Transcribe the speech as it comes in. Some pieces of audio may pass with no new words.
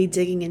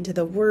digging into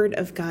the Word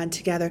of God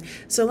together.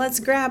 So let's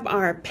grab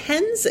our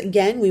pens.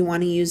 Again, we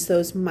want to use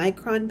those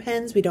micron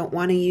pens. We don't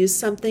want to use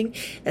something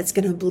that's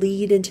going to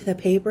bleed into the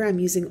paper. I'm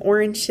using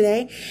orange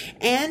today.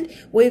 And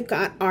we've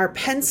got our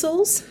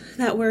pencils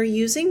that we're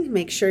using.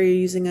 Make sure you're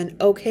using an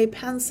OK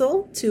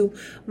pencil to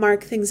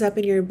mark things up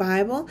in your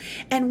Bible.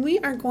 And we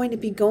are going to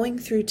be going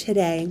through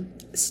today,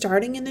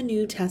 starting in the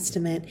New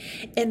Testament,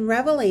 in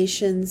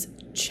Revelations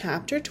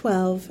chapter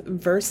 12,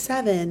 verse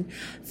 7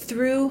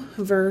 through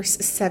verse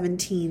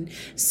 17.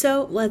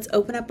 So let's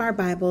open up our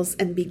Bibles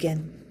and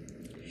begin.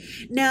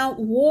 Now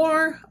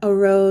war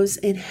arose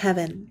in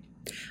heaven.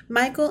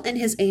 Michael and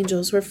his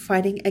angels were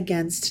fighting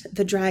against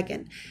the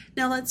dragon.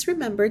 Now let's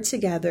remember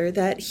together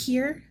that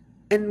here,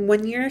 and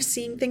when you're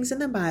seeing things in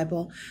the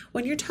Bible,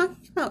 when you're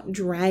talking about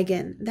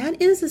dragon,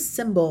 that is a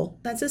symbol.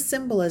 That's a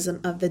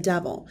symbolism of the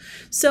devil.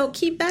 So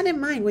keep that in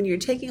mind when you're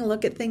taking a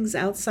look at things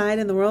outside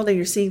in the world and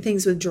you're seeing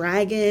things with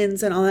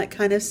dragons and all that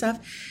kind of stuff.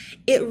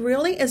 It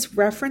really is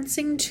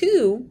referencing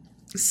to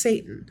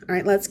Satan. All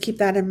right, let's keep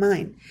that in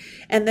mind.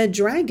 And the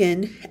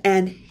dragon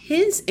and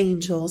his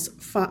angels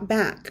fought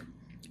back,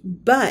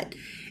 but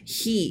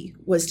he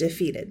was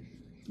defeated.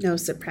 No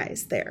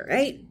surprise there,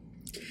 right?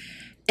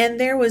 And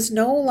there was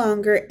no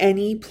longer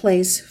any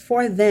place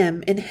for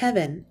them in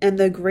heaven. And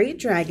the great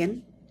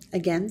dragon,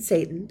 again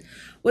Satan,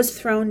 was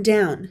thrown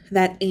down.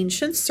 That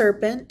ancient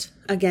serpent,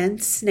 again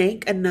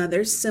snake,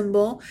 another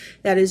symbol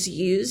that is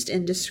used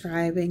in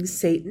describing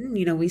Satan.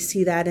 You know, we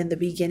see that in the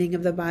beginning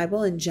of the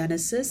Bible in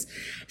Genesis.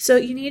 So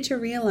you need to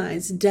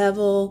realize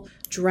devil,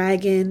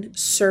 dragon,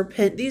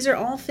 serpent, these are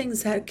all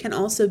things that can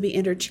also be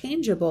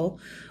interchangeable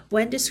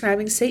when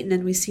describing Satan.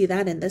 And we see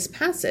that in this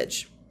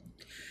passage.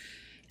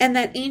 And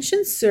that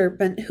ancient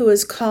serpent who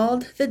is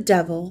called the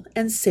devil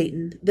and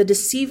Satan, the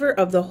deceiver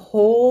of the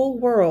whole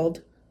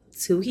world,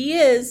 that's who he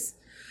is,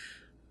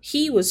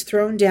 he was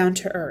thrown down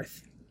to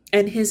earth.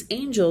 And his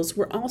angels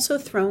were also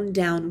thrown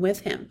down with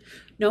him.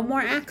 No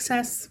more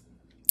access.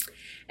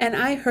 And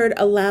I heard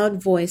a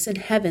loud voice in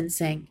heaven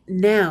saying,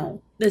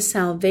 "Now the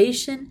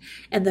salvation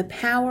and the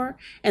power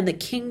and the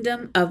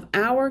kingdom of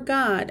our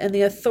God and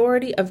the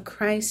authority of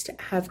Christ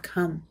have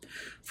come.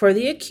 For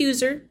the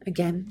accuser,"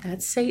 again,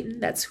 that's Satan,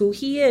 that's who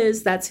he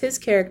is, that's his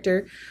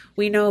character.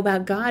 We know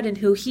about God and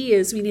who he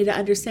is. We need to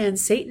understand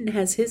Satan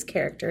has his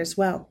character as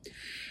well.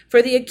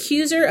 "For the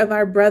accuser of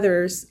our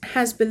brothers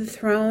has been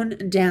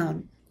thrown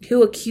down,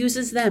 who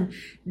accuses them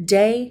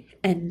day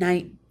and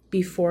night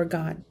before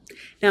God."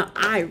 Now,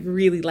 I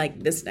really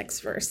like this next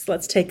verse.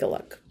 Let's take a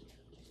look.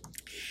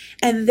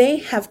 "And they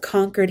have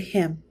conquered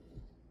him."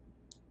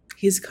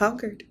 He's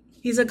conquered.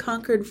 He's a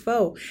conquered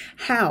foe.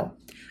 How?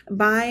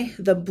 By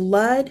the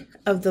blood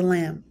of the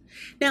Lamb.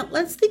 Now,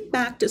 let's think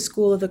back to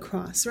School of the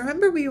Cross.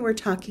 Remember, we were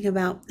talking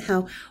about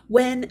how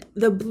when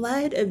the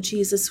blood of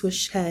Jesus was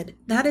shed,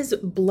 that is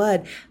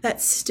blood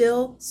that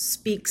still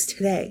speaks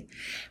today.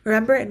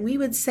 Remember, and we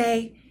would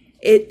say,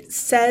 it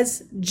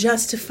says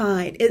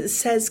justified, it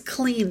says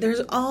clean.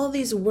 There's all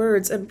these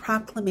words and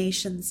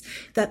proclamations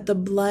that the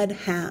blood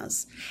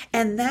has.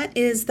 And that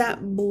is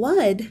that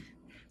blood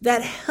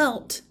that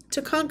helped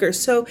to conquer.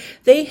 So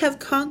they have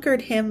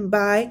conquered him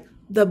by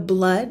the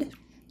blood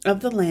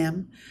of the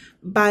Lamb,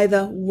 by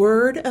the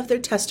word of their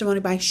testimony,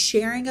 by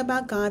sharing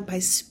about God, by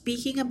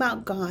speaking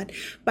about God,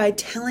 by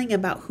telling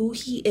about who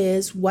he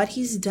is, what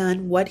he's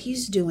done, what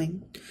he's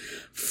doing.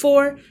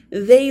 "For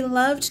they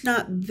loved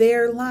not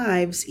their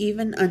lives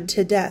even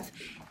unto death."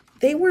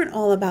 They weren't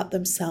all about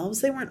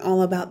themselves. They weren't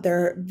all about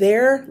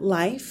their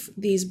life,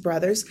 these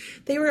brothers.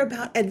 They were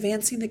about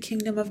advancing the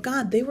kingdom of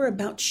God. They were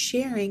about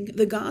sharing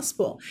the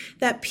gospel,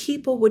 that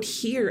people would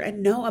hear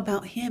and know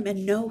about him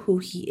and know who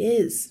he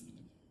is.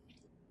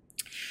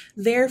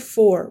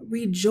 "Therefore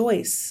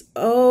rejoice,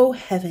 O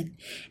heaven,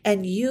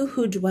 and you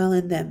who dwell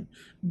in them.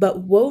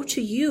 But woe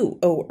to you,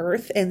 O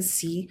earth and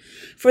sea,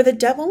 for the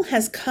devil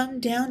has come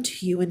down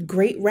to you in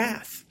great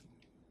wrath."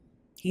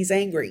 He's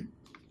angry,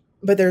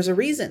 but there's a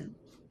reason.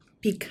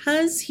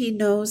 Because he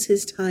knows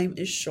his time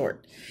is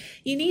short.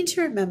 You need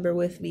to remember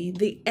with me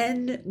the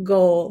end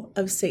goal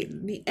of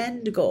Satan, the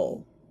end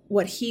goal,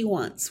 what he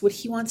wants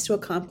to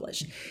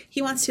accomplish.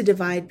 He wants to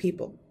divide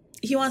people.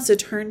 He wants to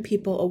turn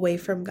people away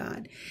from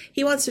God.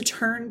 He wants to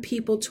turn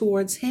people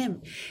towards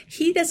him.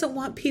 He doesn't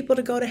want people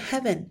to go to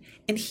heaven,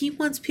 and he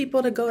wants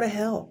people to go to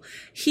hell.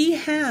 He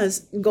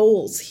has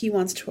goals he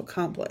wants to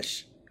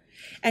accomplish,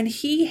 and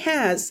he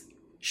has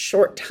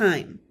short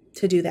time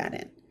to do that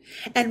in.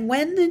 "And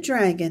when the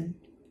dragon,"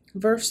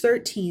 verse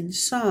 13,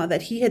 "saw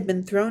that he had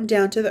been thrown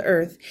down to the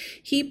earth,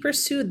 he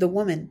pursued the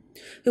woman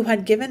who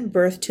had given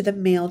birth to the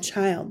male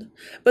child.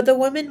 But the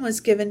woman was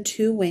given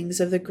 2 wings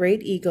of the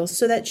great eagle,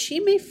 so that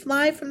she may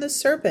fly from the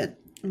serpent,"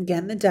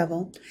 again the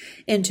devil,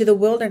 "into the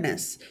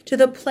wilderness, to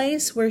the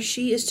place where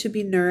she is to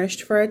be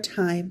nourished for a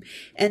time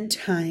and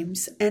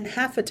times and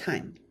half a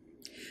time.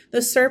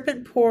 The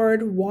serpent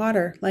poured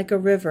water like a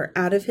river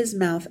out of his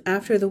mouth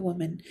after the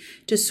woman,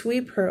 to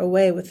sweep her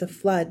away with the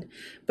flood.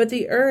 But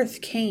the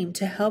earth came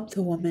to help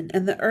the woman,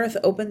 and the earth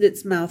opened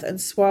its mouth and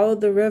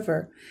swallowed the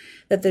river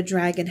that the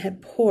dragon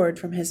had poured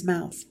from his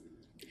mouth.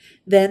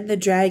 Then the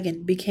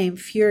dragon became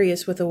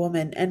furious with the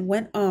woman and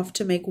went off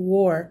to make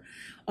war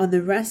on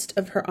the rest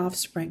of her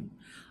offspring,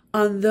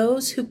 on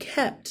those who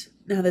kept,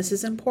 now this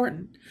is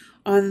important,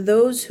 on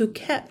those who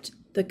kept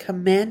the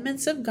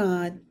commandments of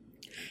God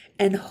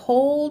and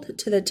hold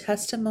to the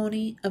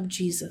testimony of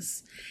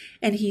Jesus.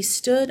 And he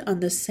stood on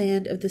the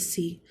sand of the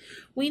sea.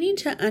 We need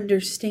to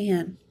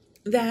understand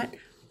that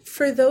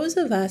for those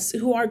of us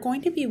who are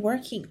going to be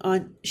working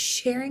on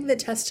sharing the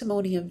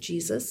testimony of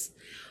Jesus,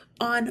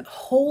 on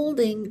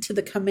holding to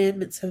the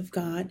commandments of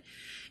God,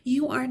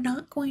 you are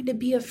not going to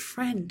be a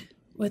friend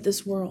with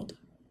this world.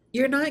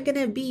 You're not going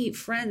to be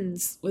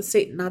friends with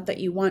Satan, not that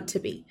you want to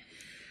be,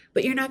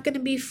 but you're not going to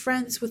be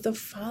friends with the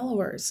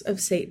followers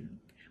of Satan,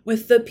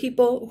 with the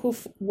people who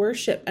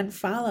worship and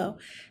follow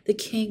the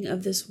king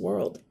of this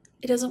world.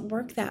 It doesn't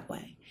work that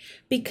way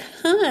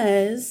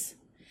because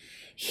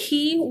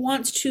he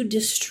wants to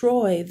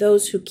destroy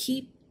those who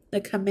keep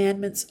the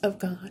commandments of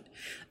God,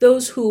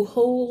 those who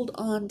hold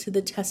on to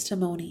the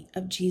testimony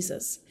of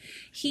Jesus.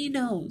 He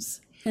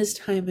knows his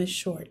time is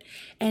short,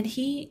 and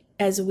he,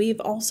 as we've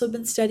also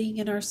been studying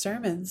in our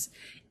sermons,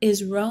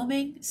 is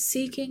roaming,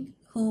 seeking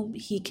whom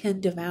he can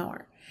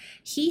devour.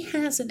 He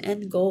has an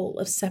end goal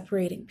of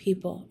separating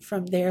people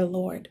from their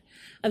Lord,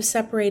 of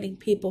separating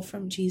people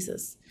from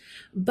Jesus.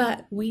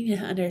 But we need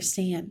to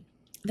understand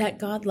that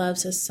God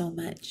loves us so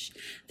much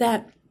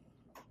that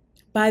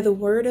by the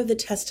word of the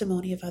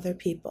testimony of other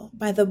people,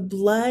 by the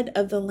blood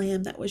of the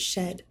Lamb that was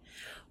shed,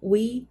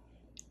 we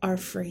are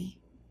free.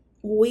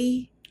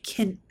 We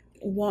can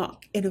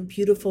walk in a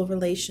beautiful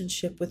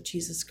relationship with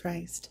Jesus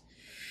Christ.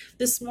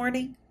 This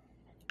morning,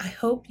 I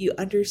hope you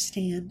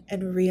understand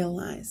and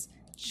realize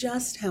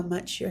just how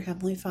much your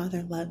Heavenly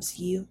Father loves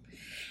you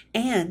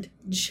and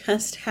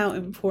just how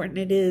important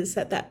it is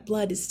that that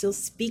blood is still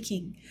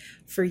speaking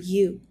for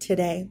you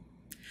today.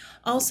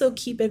 Also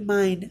keep in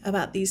mind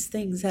about these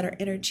things that are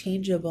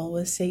interchangeable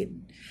with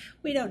Satan.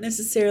 We don't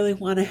necessarily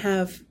want to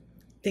have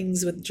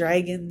things with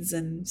dragons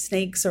and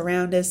snakes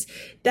around us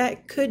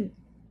that could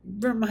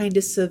remind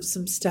us of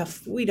some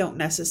stuff we don't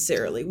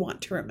necessarily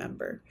want to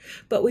remember.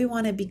 But we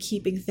want to be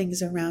keeping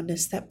things around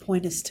us that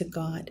point us to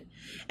God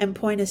and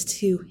point us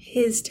to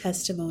his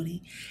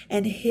testimony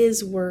and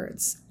his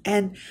words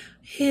and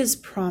his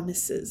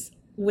promises,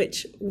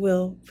 which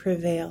will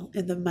prevail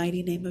in the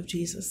mighty name of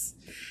Jesus.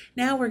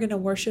 Now we're going to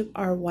worship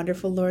our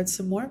wonderful Lord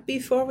some more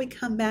before we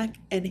come back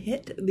and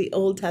hit the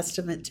Old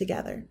Testament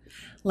together.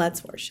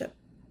 Let's worship.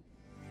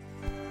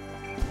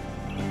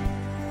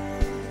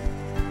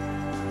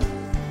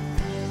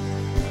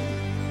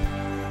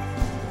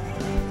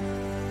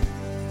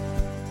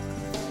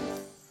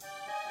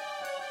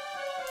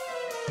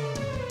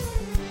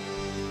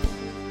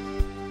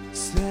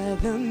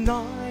 The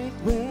night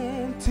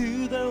went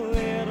to the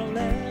little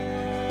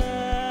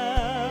lamb.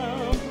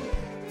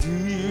 Do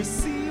you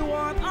see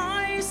what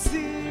I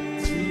see?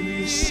 Do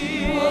you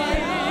see what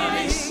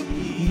I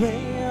see?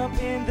 Way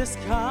up in the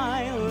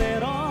sky,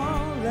 little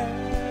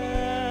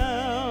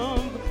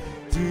lamb.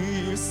 Do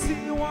you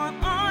see what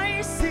I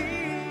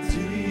see?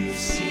 Do you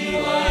see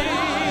what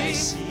I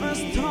see?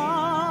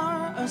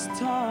 A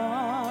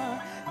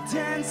star,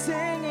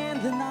 dancing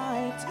in the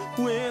night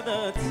with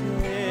a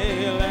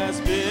tail as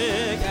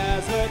big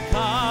as a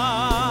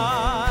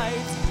kite,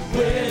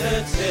 with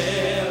a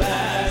tail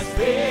as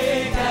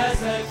big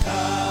as a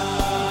kite.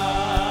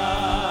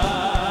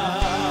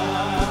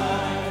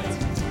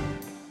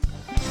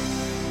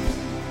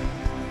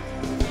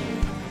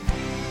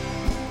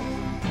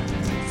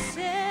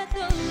 Said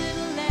the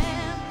little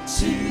lamb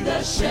to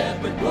the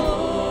shepherd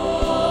boy.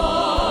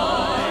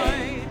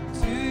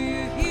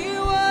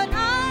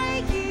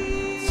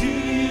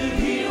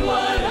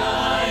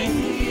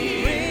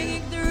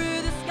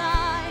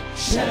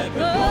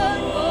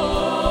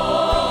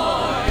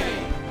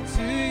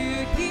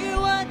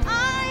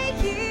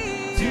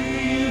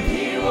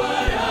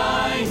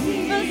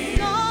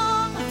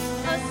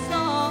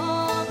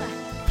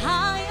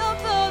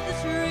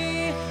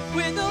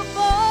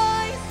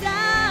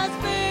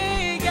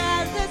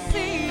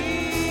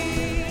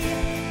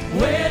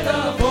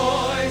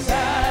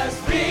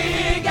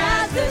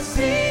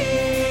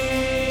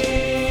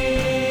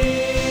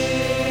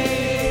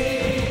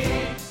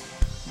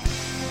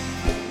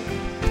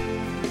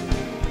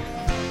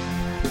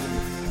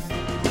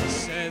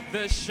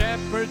 The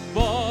shepherd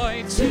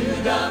boy to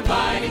the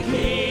mighty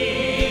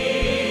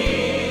king.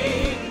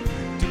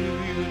 Do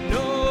you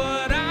know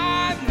what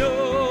I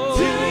know?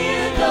 Do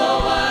you know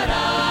what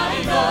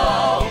I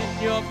know?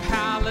 In your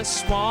palace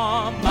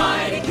swamp,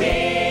 mighty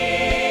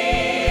king.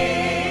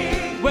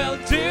 Well,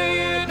 do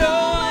you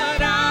know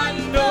what I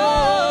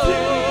know? Do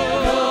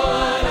you know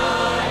what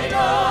I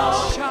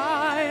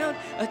know?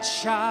 A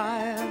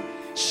child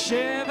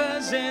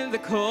shivers in the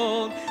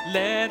cold.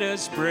 Let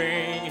us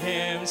bring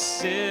him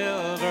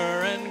silver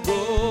and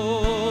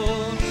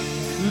gold.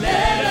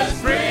 Let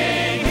us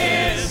bring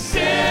him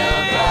silver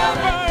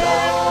and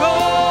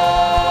gold.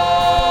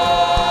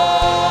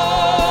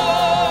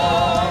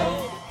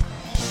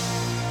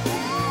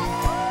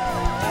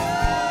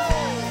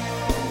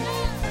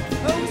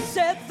 Oh,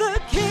 said the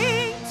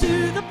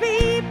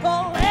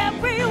people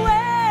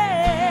everywhere.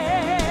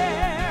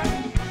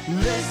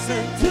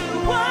 Listen to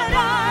what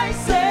I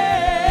say.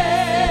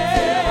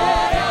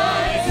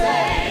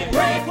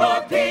 Pray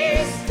for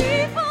peace,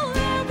 people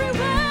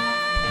everywhere.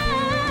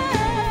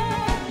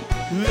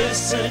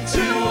 Listen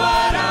to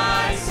what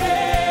I say.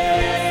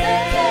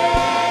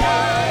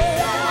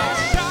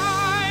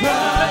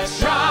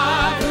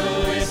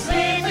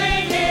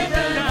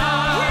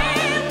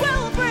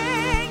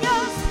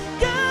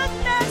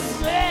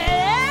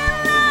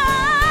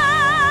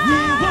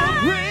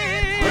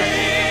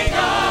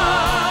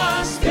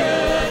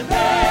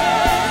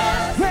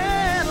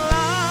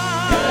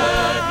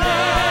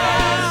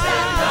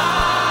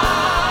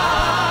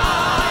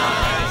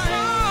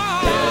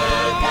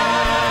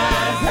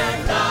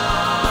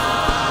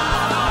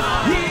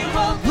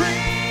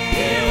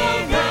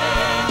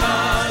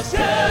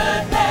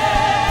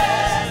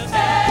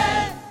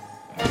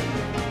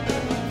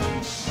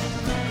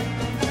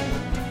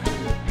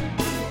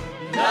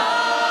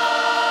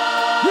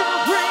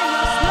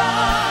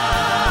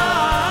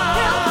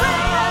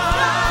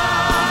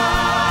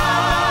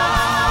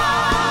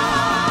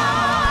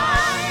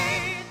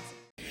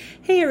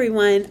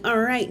 Everyone. All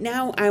right,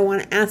 now I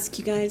want to ask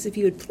you guys if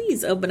you would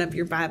please open up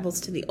your Bibles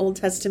to the Old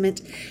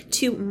Testament,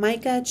 to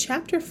Micah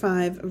chapter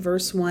 5,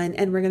 verse 1,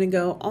 and we're going to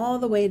go all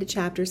the way to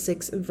chapter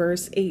 6,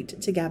 verse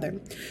 8 together.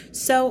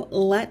 So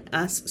let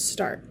us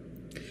start.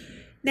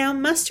 Now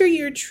muster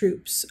your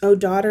troops, O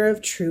daughter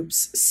of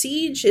troops.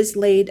 Siege is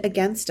laid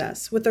against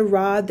us. With a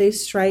rod they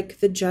strike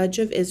the judge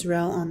of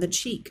Israel on the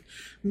cheek.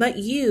 But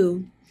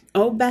you,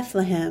 O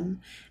Bethlehem,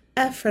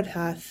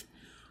 Ephrathah,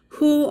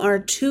 who are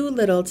too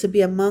little to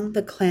be among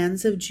the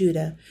clans of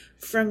Judah,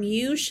 from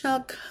you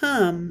shall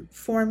come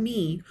for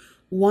me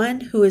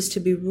one who is to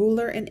be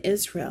ruler in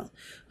Israel,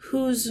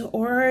 whose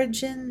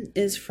origin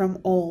is from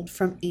old,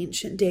 from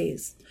ancient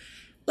days.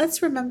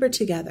 Let's remember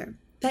together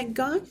that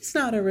God is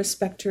not a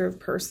respecter of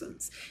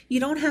persons. You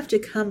don't have to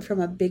come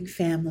from a big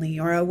family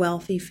or a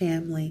wealthy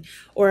family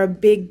or a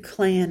big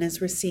clan,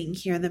 as we're seeing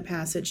here in the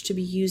passage, to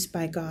be used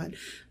by God.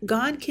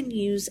 God can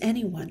use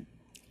anyone,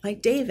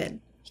 like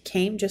David.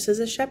 Came just as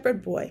a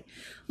shepherd boy.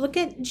 Look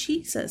at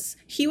Jesus.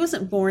 He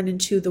wasn't born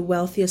into the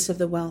wealthiest of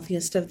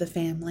the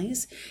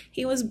families.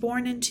 He was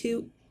born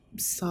into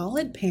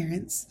solid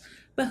parents,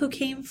 but who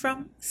came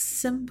from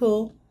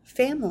simple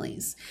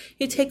families.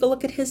 You take a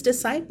look at his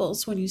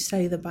disciples when you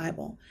study the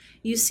Bible.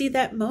 You see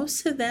that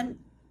most of them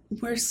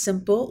were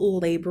simple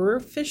laborer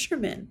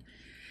fishermen.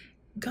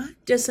 God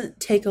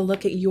doesn't take a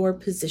look at your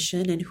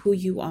position and who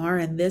you are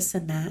and this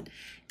and that.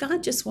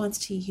 God just wants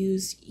to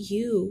use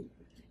you.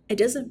 It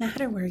doesn't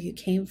matter where you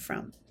came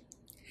from.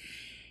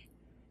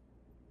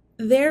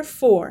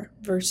 Therefore,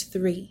 verse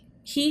 3,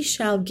 he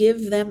shall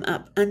give them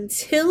up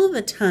until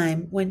the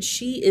time when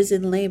she is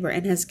in labor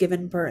and has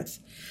given birth.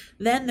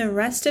 Then the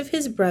rest of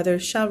his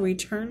brothers shall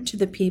return to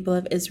the people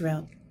of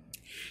Israel.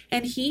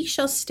 And he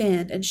shall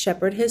stand and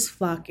shepherd his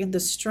flock in the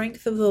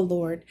strength of the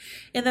Lord,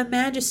 in the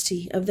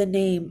majesty of the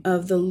name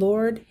of the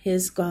Lord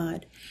his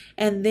God,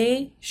 and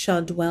they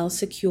shall dwell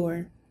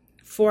secure.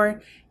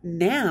 For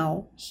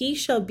now he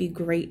shall be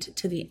great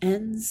to the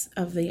ends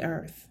of the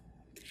earth.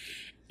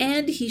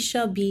 And he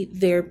shall be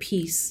their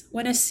peace.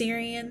 When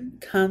Assyrian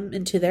come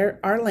into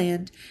our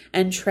land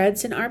and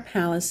treads in our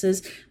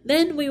palaces,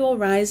 then we will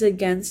rise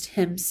against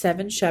him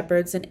 7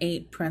 shepherds and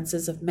 8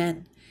 princes of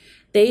men.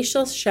 They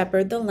shall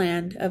shepherd the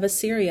land of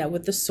Assyria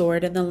with the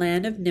sword, and the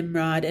land of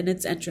Nimrod and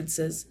its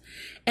entrances.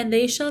 And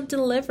they shall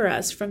deliver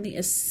us from the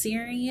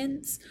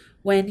Assyrians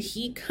when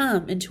he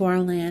come into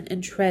our land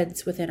and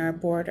treads within our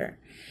border.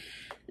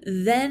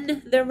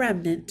 Then the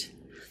remnant,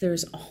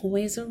 there's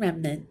always a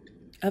remnant,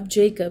 of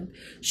Jacob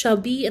shall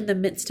be in the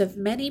midst of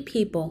many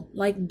people,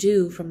 like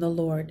dew from the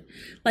Lord,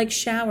 like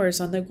showers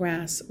on the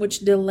grass, which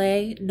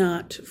delay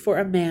not for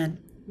a man,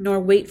 nor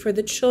wait for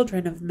the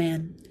children of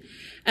men.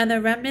 And the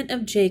remnant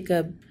of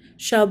Jacob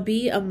shall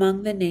be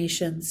among the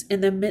nations,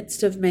 in the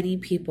midst of many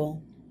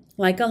people,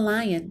 like a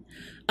lion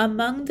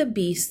among the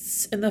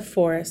beasts in the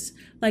forest,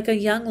 like a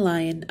young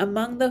lion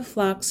among the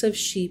flocks of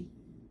sheep,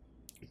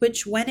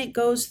 which when it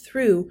goes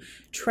through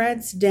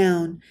treads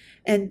down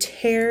and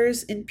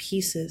tears in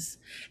pieces,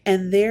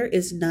 and there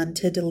is none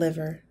to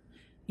deliver.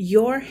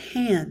 Your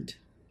hand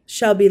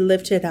shall be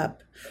lifted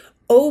up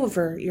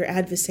over your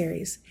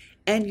adversaries,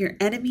 and your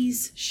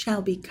enemies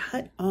shall be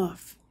cut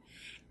off.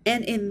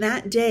 And in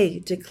that day,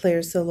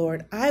 declares the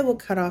Lord, I will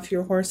cut off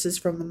your horses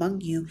from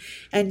among you,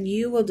 and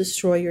you will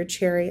destroy your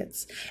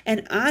chariots.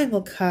 And I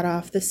will cut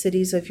off the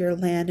cities of your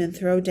land and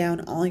throw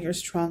down all your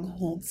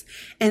strongholds.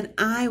 And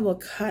I will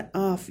cut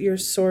off your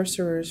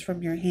sorcerers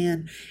from your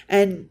hand,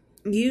 and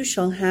you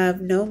shall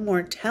have no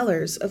more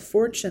tellers of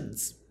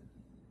fortunes.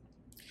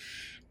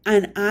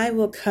 And I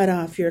will cut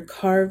off your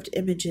carved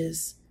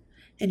images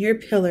and your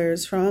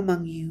pillars from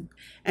among you,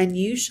 and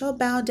you shall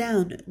bow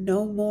down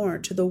no more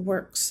to the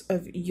works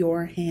of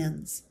your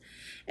hands.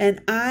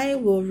 And I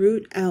will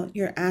root out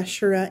your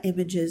Asherah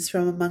images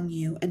from among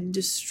you, and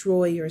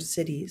destroy your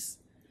cities.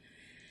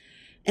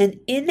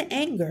 And in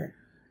anger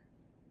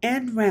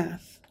and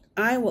wrath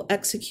I will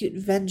execute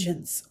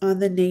vengeance on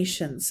the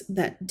nations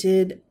that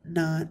did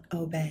not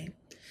obey.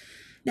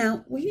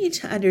 Now, we need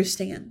to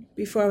understand,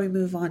 before we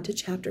move on to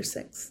chapter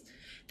 6,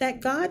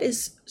 that God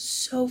is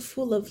so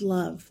full of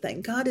love,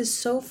 that God is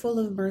so full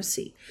of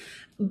mercy,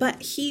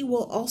 but he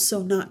will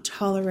also not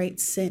tolerate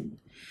sin.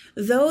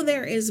 Though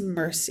there is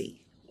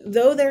mercy,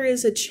 though there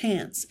is a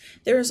chance,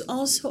 there is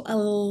also a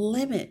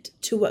limit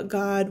to what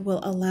God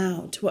will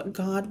allow, to what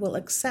God will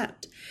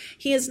accept.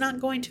 He is not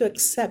going to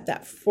accept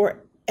that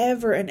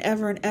forever and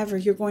ever and ever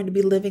you're going to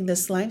be living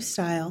this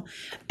lifestyle,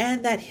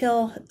 and that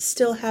he'll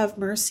still have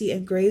mercy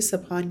and grace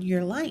upon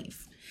your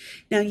life.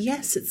 Now,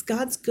 yes, it's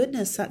God's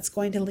goodness that's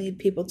going to lead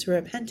people to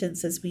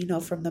repentance, as we know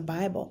from the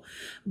Bible.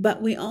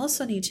 But we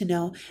also need to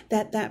know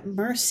that that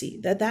mercy,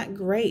 that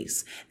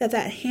grace, that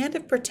hand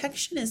of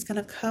protection is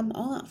going to come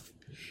off.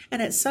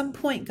 And at some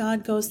point,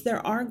 God goes,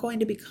 there are going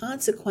to be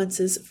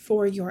consequences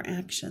for your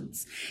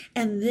actions.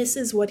 And this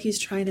is what he's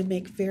trying to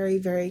make very,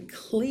 very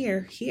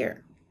clear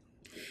here.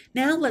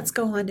 Now let's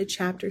go on to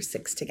chapter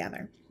 6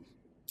 together.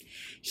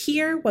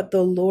 Hear what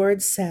the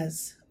Lord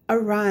says.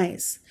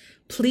 Arise,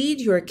 plead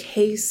your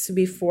case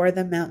before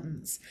the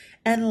mountains,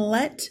 and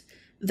let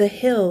the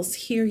hills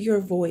hear your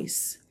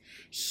voice.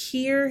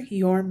 Hear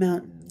your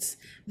mountains,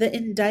 the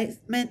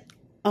indictment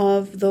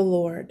of the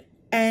Lord,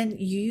 and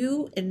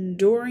you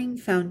enduring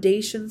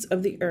foundations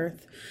of the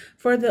earth.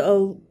 For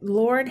the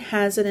Lord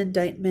has an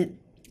indictment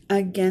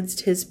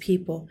against his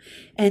people,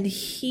 and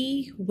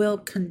he will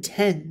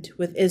contend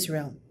with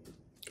Israel.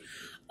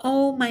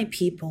 O my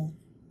people,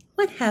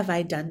 what have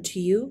I done to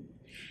you?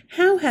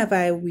 How have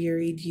I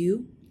wearied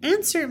you?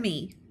 Answer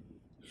me.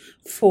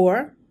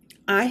 For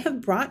I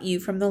have brought you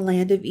from the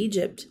land of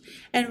Egypt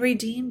and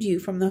redeemed you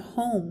from the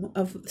home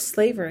of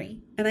slavery.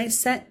 And I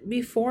set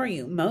before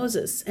you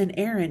Moses and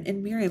Aaron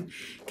and Miriam.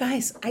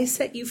 Guys, I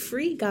set you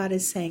free, God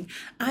is saying.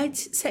 I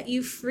set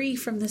you free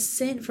from the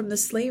sin, from the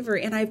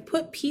slavery, and I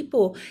put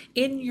people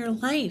in your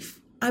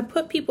life. I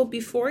put people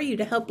before you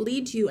to help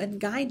lead you and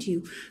guide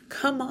you.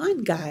 Come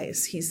on,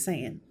 guys, he's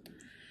saying.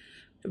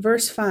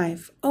 Verse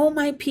 5, O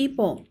my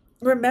people,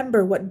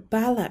 remember what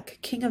Balak,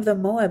 king of the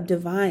Moab,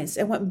 devised,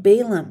 and what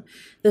Balaam,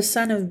 the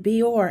son of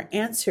Beor,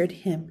 answered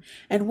him,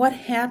 and what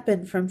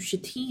happened from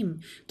Shittim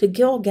to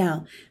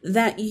Gilgal,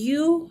 that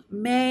you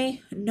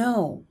may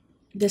know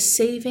the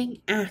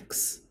saving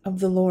acts of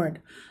the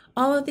Lord.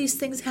 All of these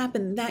things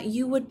happen that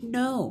you would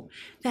know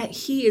that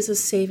he is a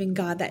saving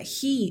God,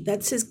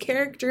 that's his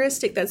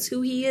characteristic, that's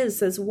who he is,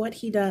 that's what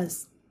he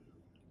does.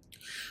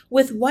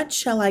 With what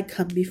shall I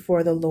come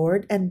before the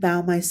Lord and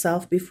bow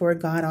myself before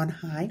God on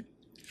high?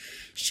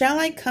 Shall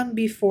I come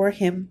before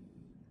him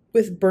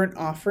with burnt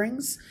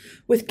offerings,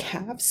 with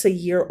calves a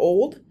year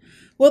old?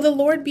 Will the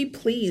Lord be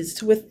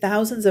pleased with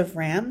thousands of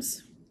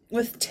rams,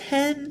 with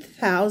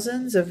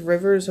 10,000s of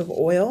rivers of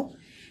oil?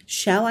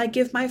 Shall I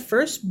give my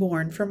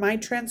firstborn for my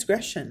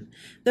transgression,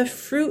 the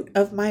fruit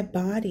of my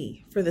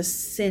body for the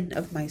sin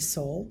of my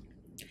soul?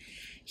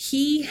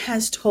 He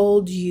has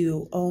told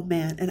you, oh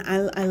man, and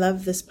I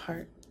love this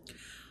part,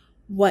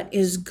 what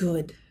is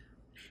good.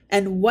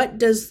 And what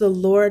does the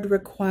Lord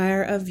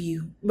require of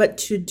you but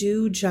to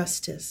do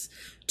justice,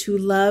 to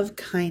love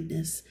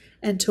kindness,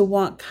 and to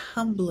walk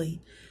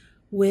humbly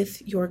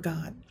with your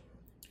God?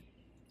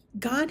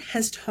 God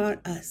has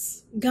taught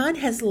us, God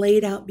has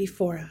laid out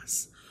before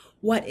us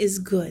what is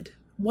good,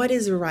 what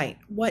is right,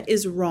 what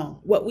is wrong,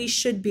 what we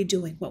should be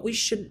doing, what we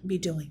shouldn't be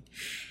doing.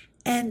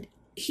 And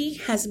he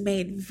has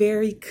made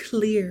very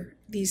clear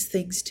these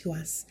things to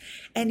us.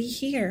 And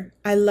here,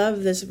 I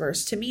love this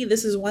verse. To me,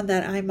 this is one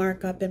that I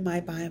mark up in my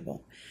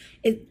Bible.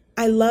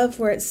 I love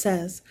where it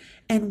says,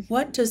 and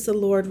what does the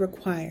Lord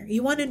require?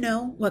 You want to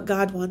know what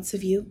God wants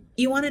of you?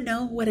 You want to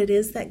know what it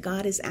is that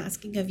God is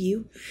asking of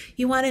you?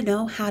 You want to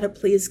know how to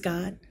please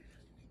God?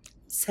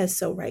 It says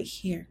so right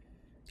here.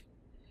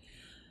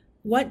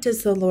 What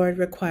does the Lord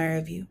require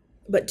of you?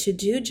 But to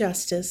do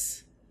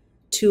justice,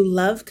 to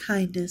love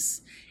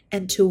kindness,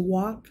 and to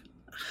walk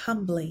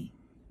humbly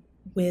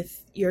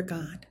with your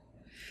God.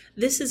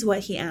 This is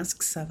what he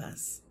asks of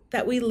us,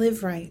 that we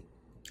live right,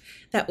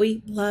 that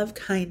we love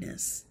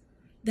kindness,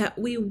 that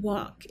we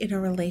walk in a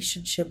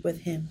relationship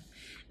with him.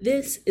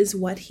 This is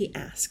what he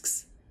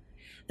asks,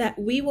 that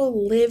we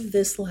will live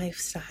this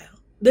lifestyle.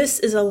 This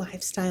is a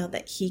lifestyle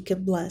that he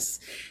can bless.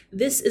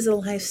 This is a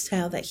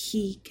lifestyle that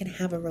he can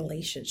have a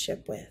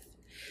relationship with.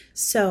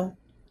 So,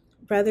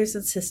 brothers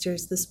and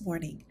sisters, this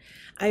morning,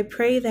 I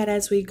pray that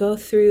as we go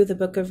through the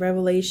book of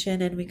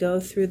Revelation and we go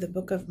through the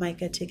book of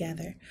Micah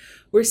together,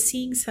 we're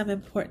seeing some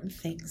important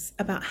things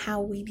about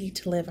how we need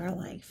to live our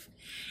life.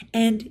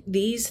 And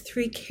these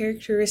 3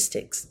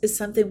 characteristics is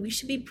something we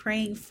should be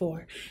praying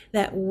for,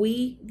 that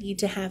we need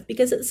to have,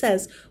 because it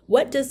says,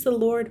 what does the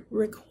Lord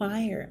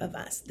require of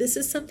us? This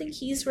is something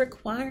he's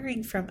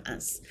requiring from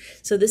us.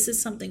 So this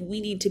is something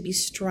we need to be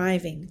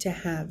striving to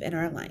have in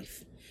our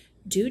life.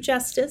 Do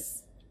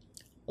justice,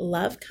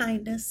 love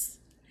kindness,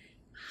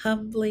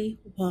 humbly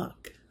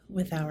walk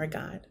with our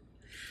God.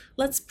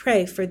 Let's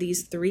pray for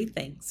these 3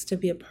 things to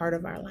be a part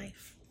of our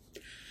life.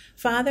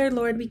 Father,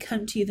 Lord, we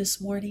come to you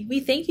this morning. We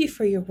thank you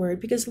for your word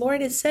because,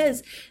 Lord, it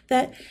says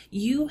that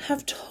you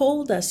have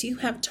told us, you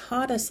have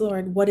taught us,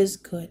 Lord, what is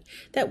good,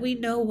 that we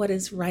know what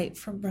is right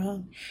from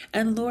wrong.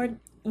 And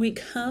Lord, we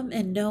come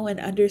and know and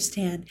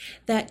understand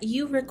that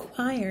you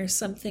require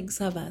some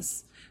things of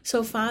us.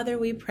 So, Father,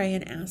 we pray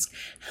and ask,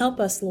 help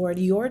us, Lord,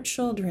 your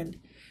children,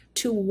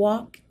 to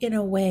walk in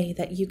a way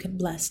that you can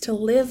bless, to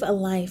live a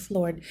life,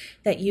 Lord,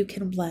 that you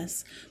can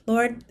bless.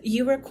 Lord,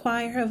 you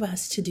require of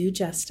us to do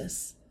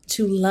justice,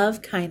 to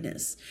love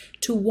kindness,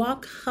 to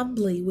walk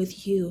humbly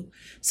with you.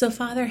 So,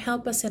 Father,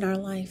 help us in our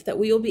life that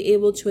we will be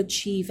able to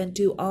achieve and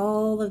do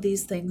all of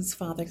these things,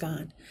 Father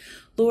God.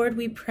 Lord,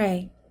 we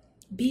pray,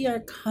 be our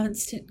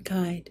constant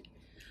guide.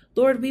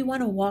 Lord, we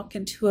want to walk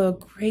into a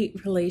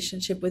great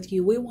relationship with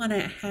you. We want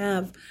to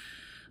have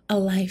a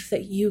life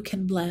that you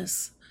can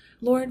bless.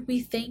 Lord,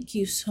 we thank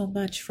you so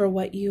much for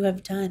what you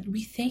have done.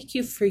 We thank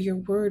you for your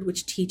word,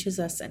 which teaches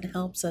us and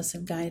helps us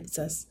and guides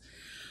us.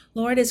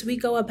 Lord, as we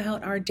go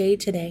about our day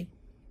today,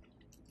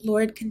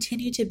 Lord,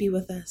 continue to be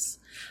with us.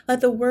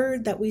 Let the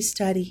word that we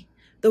study,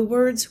 the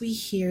words we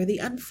hear, the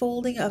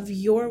unfolding of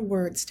your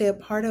word stay a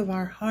part of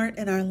our heart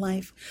and our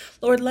life.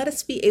 Lord, let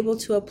us be able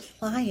to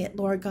apply it,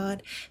 Lord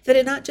God, that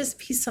it not just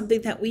be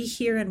something that we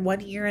hear in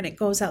one ear and it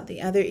goes out the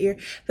other ear,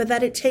 but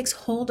that it takes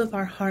hold of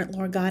our heart,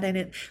 Lord God, and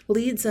it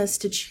leads us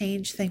to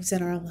change things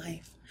in our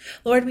life.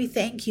 Lord, we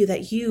thank you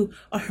that you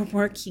are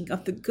working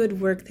of the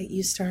good work that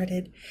you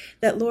started,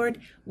 that,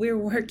 Lord, we're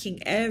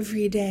working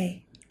every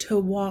day to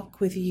walk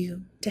with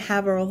you, to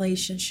have a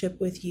relationship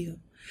with you.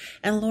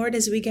 And Lord,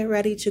 as we get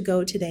ready to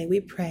go today, we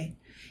pray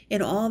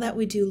in all that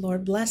we do,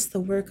 Lord, bless the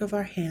work of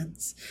our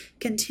hands.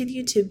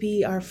 Continue to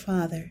be our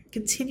Father.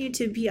 Continue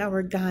to be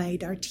our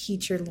guide, our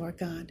teacher, Lord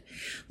God.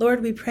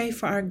 Lord, we pray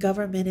for our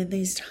government in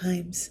these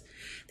times,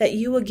 that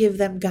you will give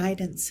them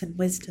guidance and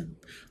wisdom.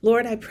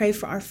 Lord, I pray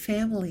for our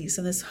families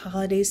in this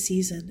holiday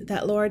season,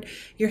 that, Lord,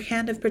 your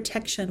hand of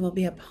protection will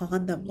be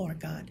upon them, Lord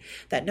God,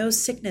 that no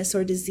sickness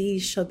or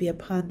disease shall be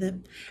upon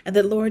them, and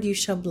that, Lord, you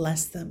shall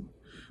bless them.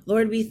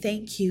 Lord, we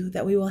thank you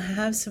that we will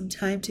have some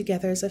time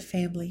together as a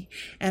family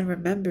and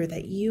remember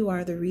that you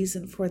are the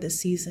reason for the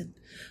season.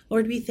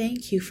 Lord, we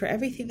thank you for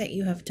everything that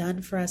you have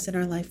done for us in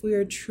our life. We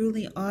are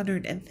truly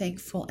honored and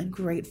thankful and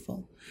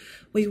grateful.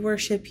 We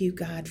worship you,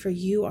 God, for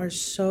you are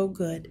so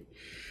good.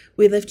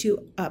 We lift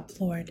you up,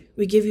 Lord.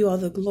 We give you all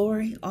the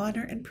glory,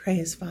 honor, and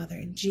praise, Father.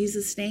 In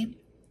Jesus' name,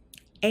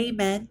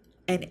 amen.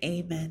 And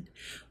amen.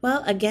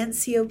 Well, again,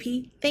 COP,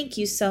 thank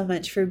you so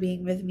much for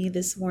being with me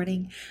this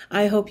morning.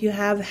 I hope you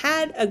have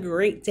had a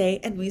great day,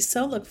 and we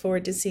so look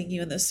forward to seeing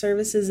you in the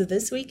services of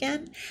this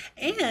weekend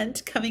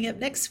and coming up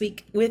next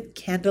week with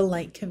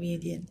Candlelight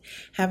Communion.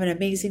 Have an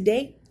amazing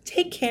day.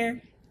 Take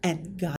care, and God